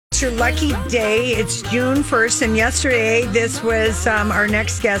it's your lucky day. It's June 1st, and yesterday this was our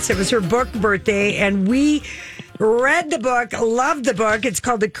next guest. It was her book birthday, and we read the book, loved the book. It's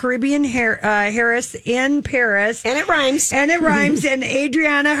called The Caribbean Heiress in Paris. And it rhymes. And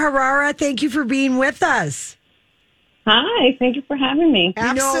Adriana Herrera, thank you for being with us. Hi, thank you for having me.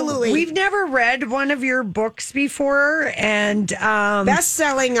 Absolutely. We've never read one of your books before, and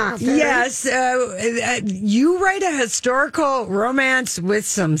best-selling author. Yes, you write a historical romance with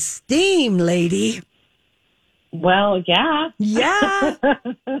some steam, lady. Well, yeah. Yeah.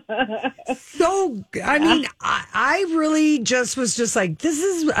 So, I mean, I really was just like, this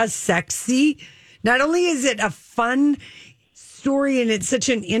is a sexy, not only is it a fun story and it's such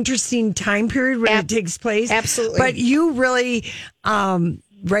an interesting time period when it takes place. Absolutely. But you really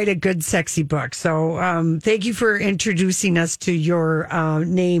write a good, sexy book. So thank you for introducing us to your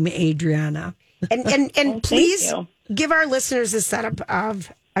name, Adriana. And please give our listeners a setup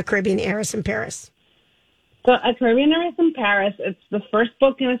of A Caribbean Heiress in Paris. So, A Caribbean Heiress in Paris, it's the first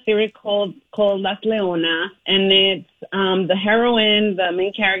book in a series called Las Leonas, and it's the heroine, the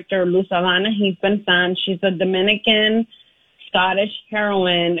main character, Luz Havana Heath-Bensan. She's a Dominican Scottish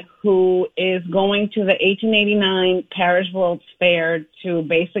heroine who is going to the 1889 Paris World's Fair to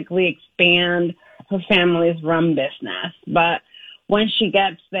basically expand her family's rum business. But when she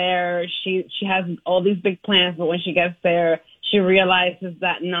gets there, she has all these big plans, but when she gets there, she realizes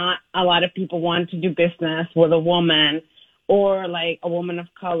that not a lot of people want to do business with a woman or like a woman of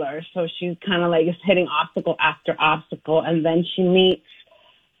color. So she's kind of like just hitting obstacle after obstacle. And then she meets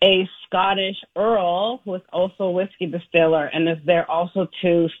a Scottish earl who is also a whiskey distiller and is there also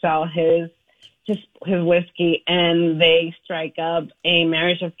to sell his whiskey. And they strike up a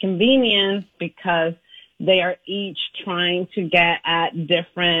marriage of convenience because they are each trying to get at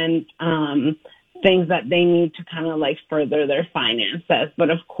different things that they need to kind of like further their finances. But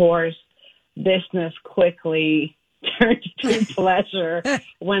of course, business quickly turns to pleasure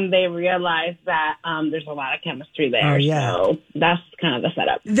when they realize that there's a lot of chemistry there. Oh, yeah. So that's kind of the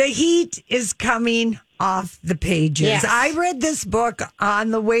setup. The heat is coming off the pages. Yes. I read this book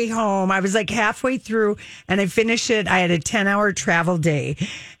on the way home. I was like halfway through and I finished it. I had a 10-hour travel day.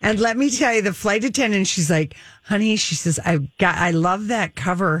 And let me tell you, the flight attendant, she's like, honey, she says, I love that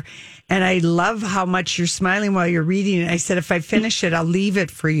cover. And I love how much you're smiling while you're reading it. I said, if I finish it, I'll leave it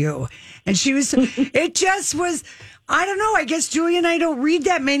for you. And it just was, I don't know. I guess Julia and I don't read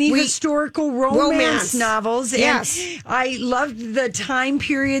that many historical romance novels. Yes. And I loved the time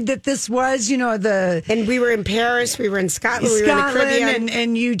period that this was, And we were in Paris, we were in Scotland, we were in the Caribbean.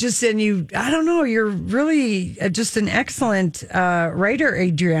 And you, I don't know, you're really just an excellent writer,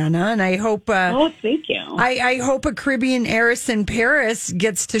 Adriana. And I hope. Oh, thank you. I hope A Caribbean Heiress in Paris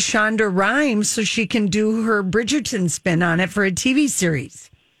gets to Shonda Rhimes so she can do her Bridgerton spin on it for a TV series.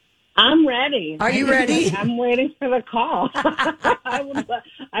 I'm ready. Are you ready? I'm waiting for the call. I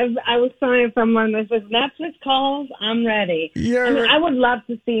was telling someone that says Netflix calls. I'm ready. I would love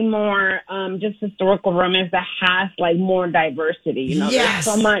to see more just historical romance that has like more diversity. Yes.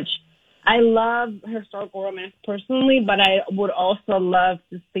 There's so much. I love historical romance personally, but I would also love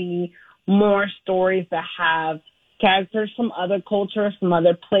to see more stories that have characters from other cultures, from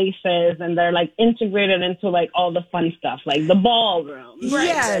other places, and they're like integrated into like all the fun stuff, like the ballroom, right?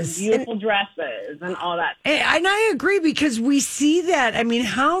 Yes, the beautiful dresses and all that. And I agree because we see that. I mean,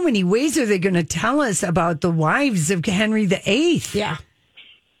 how many ways are they going to tell us about the wives of Henry VIII? Yeah,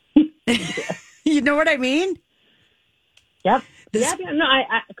 you know what I mean? Yep. No,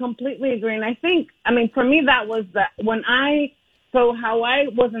 I completely agree, and I think, for me, that was how I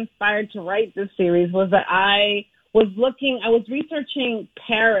was inspired to write this series was that I was researching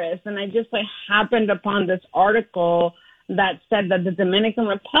Paris, and I just happened upon this article that said that the Dominican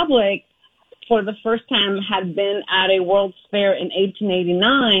Republic, for the first time, had been at a World's Fair in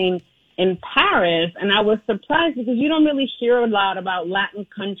 1889 in Paris. And I was surprised because you don't really hear a lot about Latin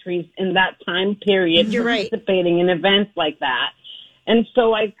countries in that time period participating in events like that. And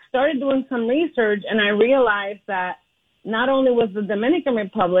so I started doing some research, and I realized that not only was the Dominican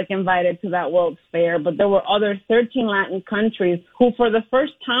Republic invited to that World's Fair, but there were other 13 Latin countries who for the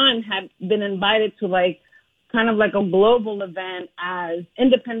first time had been invited to kind of like a global event as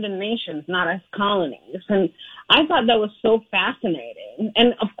independent nations, not as colonies. And I thought that was so fascinating.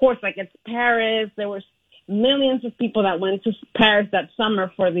 And of course, it's Paris. There were millions of people that went to Paris that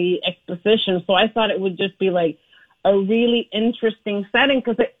summer for the exposition. So I thought it would just be a really interesting setting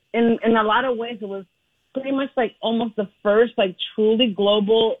because in a lot of ways it was pretty much like almost the first like truly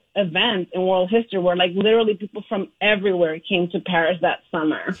global event in world history where like literally people from everywhere came to Paris that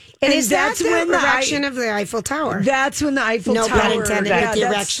summer. And is that the erection of the Eiffel Tower? That's when the Eiffel Tower. No pun intended with the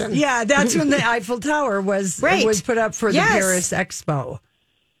erection. Yeah, that's when the Eiffel Tower was put up for the Paris Expo.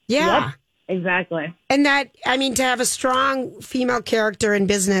 Yeah. Yep, exactly. And that, I mean, to have a strong female character in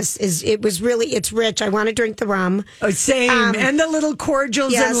business it's rich. I want to drink the rum. Oh, same. And the little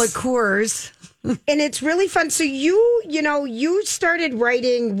cordials and liqueurs. And it's really fun. So you started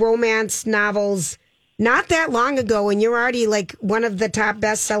writing romance novels not that long ago, and you're already like one of the top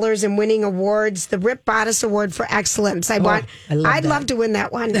bestsellers and winning awards, the Rip Bodice Award for Excellence. I'd love to win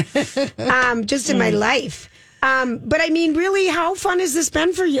that one, just in my life. But I mean, really, how fun has this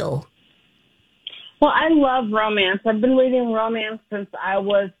been for you? Well, I love romance. I've been reading romance since I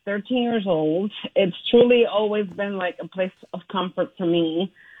was 13 years old. It's truly always been like a place of comfort to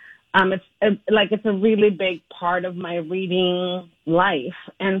me. It's a really big part of my reading life.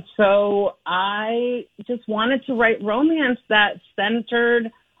 And so I just wanted to write romance that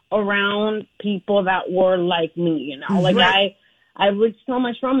centered around people that were like me, you know, like I read so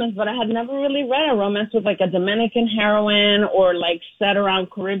much romance, but I had never really read a romance with like a Dominican heroine or like set around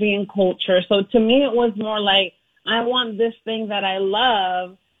Caribbean culture. So to me, it was more like, I want this thing that I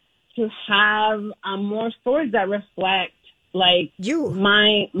love to have more stories that reflect like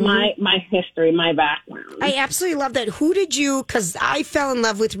my history, my background. I absolutely love that. Who did you, because I fell in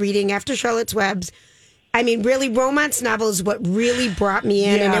love with reading after Charlotte's Webs. I mean, really, romance novels what really brought me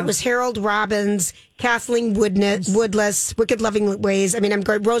in, and it was Harold Robbins, Kathleen Woodless, Wicked Loving Ways. I mean, I'm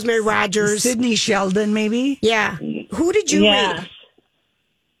going Rosemary Rogers, Sidney Sheldon, maybe. Yeah, who did you read?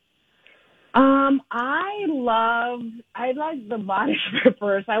 I liked the body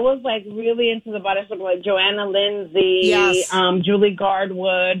strippers. I was like really into the body strippers, like Joanna Lindsay, Julie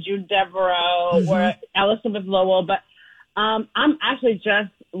Gardwood, Jude Devereaux, or Elizabeth Lowell. But I'm actually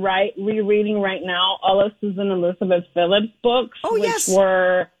just rereading right now all of Susan Elizabeth Phillips' books. Oh, which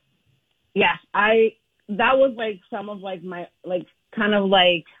that was like some of like my like kind of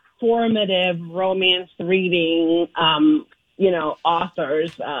like formative romance reading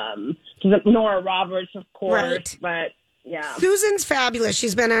authors. Nora Roberts, of course, but yeah. Susan's fabulous.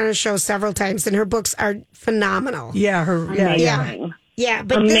 She's been on a show several times, and her books are phenomenal. Yeah, Yeah,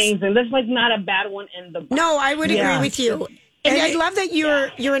 but amazing. There's like not a bad one in the book. No, I would agree with you. And I love that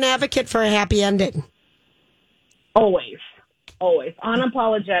you're an advocate for a happy ending. Always.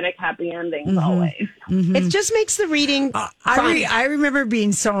 Unapologetic happy endings, always. It just makes the reading fun. I remember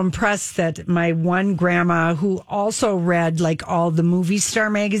being so impressed that my one grandma, who also read like all the movie star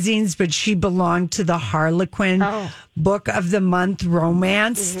magazines, but she belonged to the Harlequin Book of the Month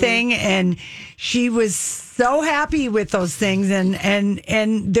romance thing, and she was so happy with those things.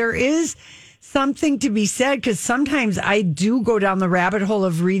 And there is something to be said, because sometimes I do go down the rabbit hole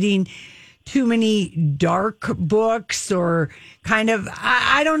of reading too many dark books, or kind of,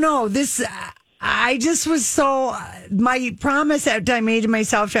 I don't know, I just was so, my promise that I made to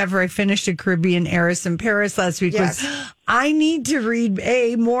myself after I finished A Caribbean Heiress in Paris last week was, I need to read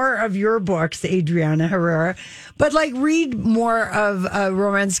more of your books, Adriana Herrera, but like read more of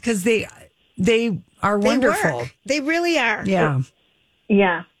romance, because they are wonderful. They really are. Yeah.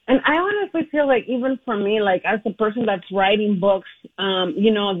 Yeah. And I honestly feel like even for me, like as a person that's writing books,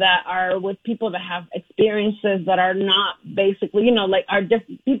 that are with people that have experiences that are not basically, like are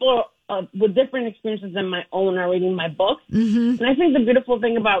people with different experiences than my own are reading my books. And I think the beautiful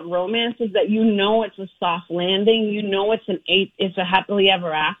thing about romance is that it's a soft landing, it's a happily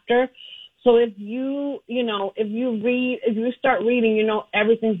ever after. So if you start reading,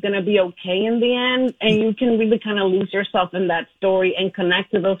 everything's going to be okay in the end, and you can really kind of lose yourself in that story and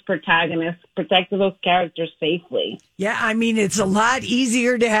connect to those protagonists, protect those characters safely. Yeah, I mean, it's a lot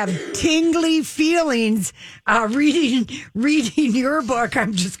easier to have tingly feelings reading your book,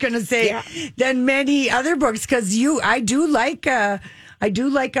 I'm just going to say, than many other books, because I do like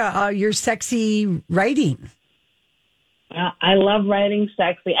your sexy writing. I love writing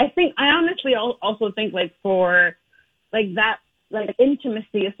sexy. I honestly also think like for like that, like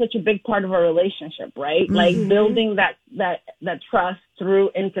intimacy is such a big part of a relationship, right? Like building that trust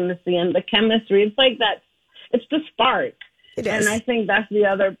through intimacy and the chemistry. It's like that. It's the spark. It is. And I think that's the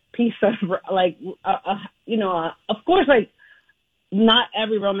other piece of like, of course, like not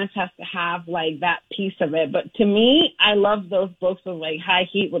every romance has to have like that piece of it. But to me, I love those books with like high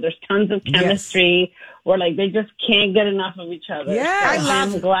heat where there's tons of chemistry, or like they just can't get enough of each other. Yeah, so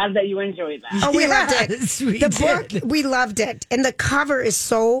I'm glad that you enjoyed that. Oh, we loved it. The book, we loved it. And the cover is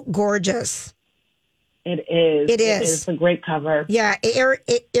so gorgeous. It is. It is. It's a great cover. Yeah,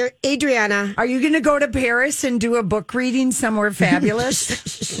 Adriana. Are you going to go to Paris and do a book reading somewhere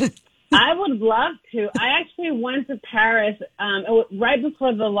fabulous? I would love to. I actually went to Paris right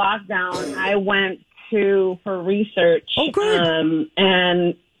before the lockdown. I went for research. Oh, good.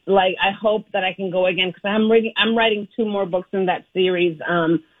 And I hope that I can go again because I'm writing 2 more books in that series.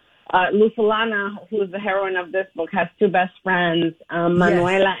 Lucelana, who is the heroine of this book, has 2 best friends,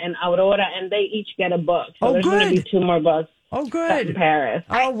 Manuela and Aurora, and they each get a book. So there's going to be 2 more books. Oh, good. In Paris.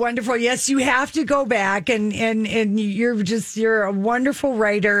 Oh, wonderful. Yes, you have to go back and you're a wonderful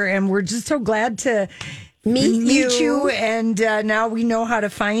writer and we're just so glad to meet you. And now we know how to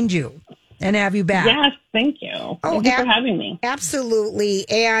find you and have you back. Yes, thank you. Thank you for having me. Absolutely.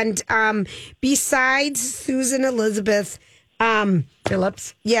 And besides Susan Elizabeth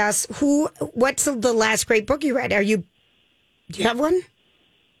Phillips. Yes. What's the last great book you read? Do you have one?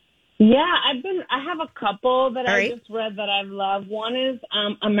 Yeah, I have a couple that I just read that I've loved. One is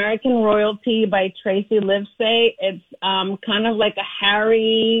American Royalty by Tracy Livesay. It's kind of like a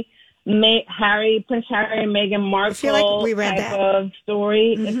Prince Harry and Meghan Markle type of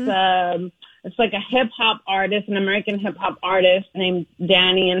story. Mm-hmm. It's like a hip hop artist, an American hip hop artist named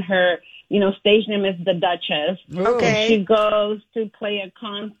Danny, and her stage name is the Duchess. Okay. She goes to play a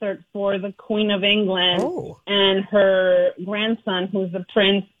concert for the Queen of England, and her grandson, who's the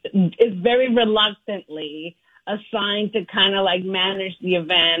prince, is very reluctantly assigned to kind of manage the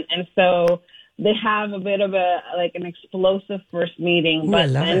event. And so they have a bit of an explosive first meeting,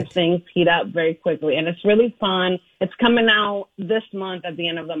 but then things heat up very quickly. And it's really fun. It's coming out this month at the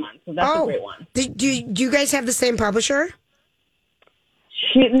end of the month. So that's a great one. Do you guys have the same publisher?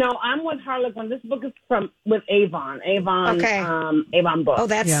 No, I'm with Harlequin. This book is with Avon. Avon Books. Oh,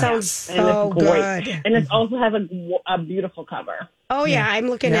 that sounds so good. And it also has a beautiful cover. Oh, yeah. I'm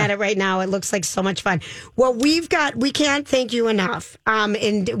looking at it right now. It looks like so much fun. Well, we can't thank you enough.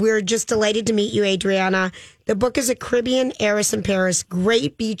 And we're just delighted to meet you, Adriana. The book is A Caribbean Heiress in Paris.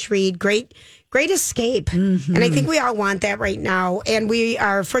 Great beach read. Great escape. Mm-hmm. And I think we all want that right now. And we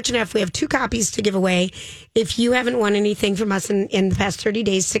are fortunate enough. We have 2 copies to give away. If you haven't won anything from us in the past 30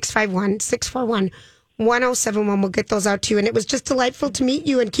 days, 651-641-1071. We'll get those out to you. And it was just delightful to meet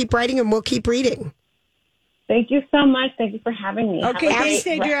you, and keep writing, and we'll keep reading. Thank you so much. Thank you for having me. Okay, thanks,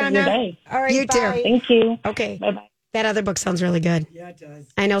 Adriana. All right, you too. Thank you. Okay. Bye-bye. That other book sounds really good. Yeah, it does.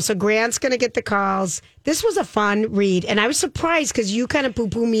 I know. So Grant's going to get the calls. This was a fun read. And I was surprised because you kind of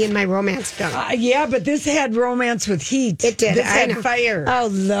poo-poo me in my romance gun. Yeah, but this had romance with heat. It did. This had fire. Oh,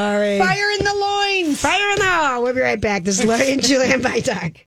 Lori. Fire in the loins. Fire in the... We'll be right back. This is Lori and Julia on My Talk.